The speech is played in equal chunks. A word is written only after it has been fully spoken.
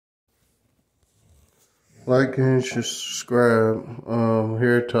Like and subscribe.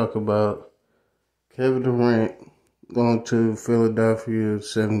 Here to talk about Kevin Durant going to Philadelphia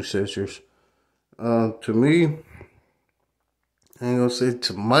 76ers. To me, I ain't gonna say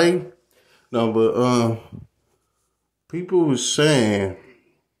to Mike. No, but people was saying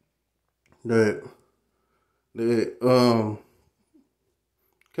that Kevin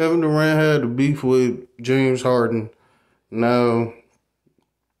Durant had a beef with James Harden. Now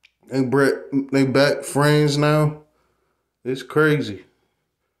they back friends now. It's crazy.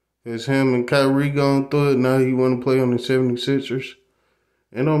 It's him and Kyrie going through it. Now he want to play on the 76ers.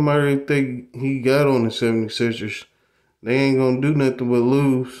 It don't matter if he got on the 76ers. They ain't going to do nothing but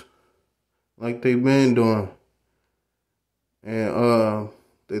lose like they been doing. And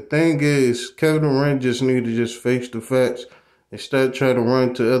the thing is, Kevin Durant just need to just face the facts and start trying to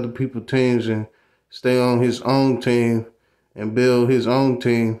run to other people's teams and stay on his own team and build his own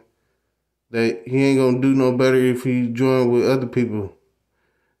team. That he ain't going to do no better if he join with other people.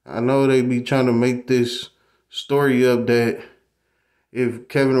 I know they be trying to make this story up that if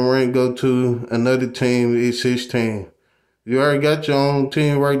Kevin Durant go to another team, it's his team. You already got your own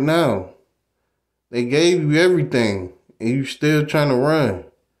team right now. They gave you everything, and you still trying to run.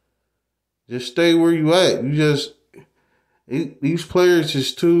 Just stay where you at. These players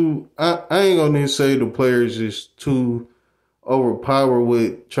is too, I ain't gonna say the players is too overpowered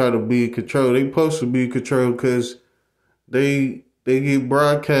with try to be in control. They supposed to be in control because they get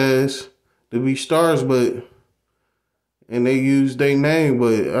broadcast to be stars, and they use their name,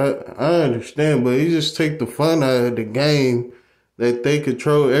 but I understand, but it just take the fun out of the game that they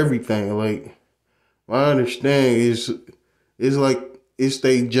control everything. Like, I understand it's like it's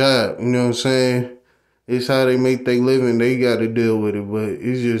their job, you know what I'm saying? It's how they make their living, they gotta deal with it, but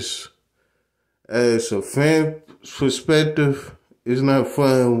it's just, as a fan perspective, it's not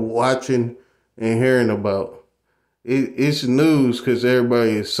fun watching and hearing about. It's news because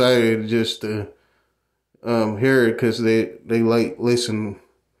everybody excited just to hear it because they like listen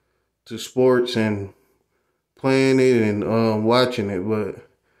to sports and playing it and watching it, but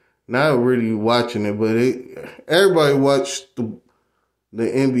not really watching it. But everybody watched the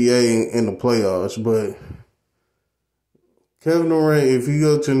NBA in the playoffs. But Kevin Durant, if you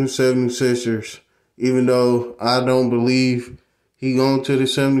go to the 76ers, even though I don't believe he going to the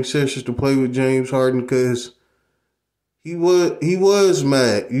 76ers to play with James Harden because he was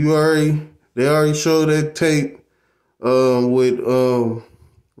mad. They already showed that tape with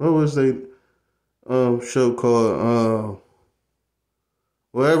what was that show called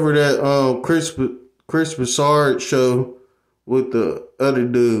whatever that Chris Broussard show with the other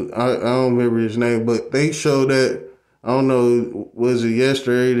dude. I don't remember his name, but they showed that, I don't know, was it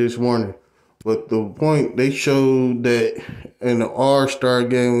yesterday or this morning? But the point, they showed that in the All-Star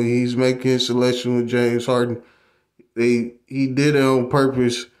game when he's making his selection with James Harden, he did it on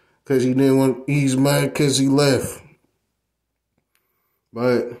purpose because he's mad because he left.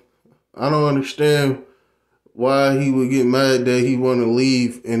 But I don't understand why he would get mad that he want to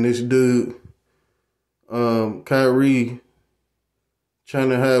leave and this dude, Kyrie, trying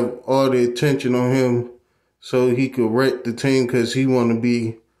to have all the attention on him so he could wreck the team because he want to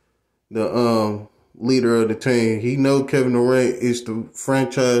be the leader of the team. He know Kevin Durant is the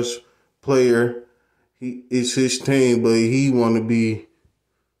franchise player. It's his team, but he want to be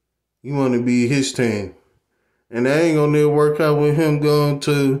his team. And that ain't gonna work out with him going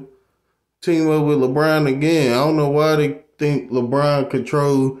to team up with LeBron again. I don't know why they think LeBron could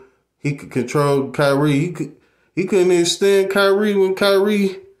control Kyrie. He couldn't even stand Kyrie when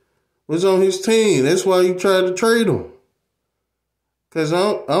Kyrie was on his team. That's why he tried to trade him. Cause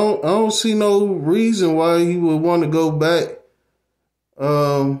I don't see no reason why he would want to go back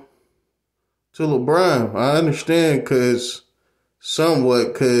to LeBron. I understand cause he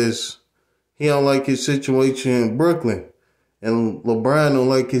don't like his situation in Brooklyn. And LeBron don't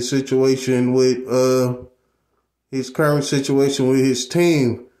like his situation with his current situation with his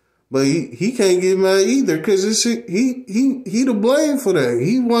team. But he can't get mad either because he to blame for that.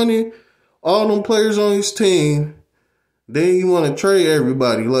 He wanted all them players on his team. Then he want to trade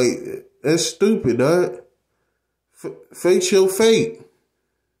everybody. Like, that's stupid, dog. Face your fate.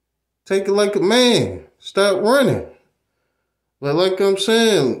 Take it like a man. Stop running. But like I'm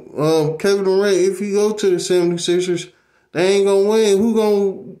saying, Kevin Durant, if he go to the 76ers, they ain't gonna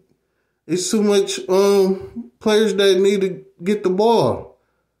win. It's too much players that need to get the ball.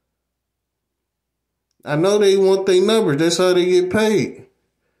 I know they want their numbers. That's how they get paid.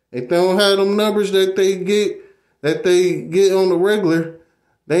 If they don't have them numbers that they get on the regular,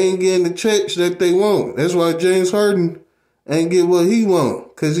 they ain't getting the checks that they want. That's why James Harden ain't get what he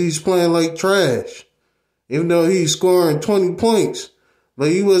want, because he's playing like trash. Even though he's scoring 20 points, but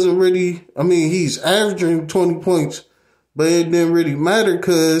he wasn't really, he's averaging 20 points, but it didn't really matter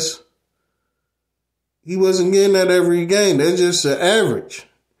because he wasn't getting that every game. That's just an average.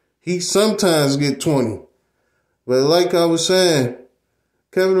 He sometimes get 20. But like I was saying,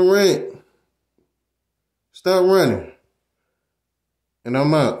 Kevin Durant, stop running. And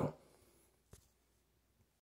I'm out.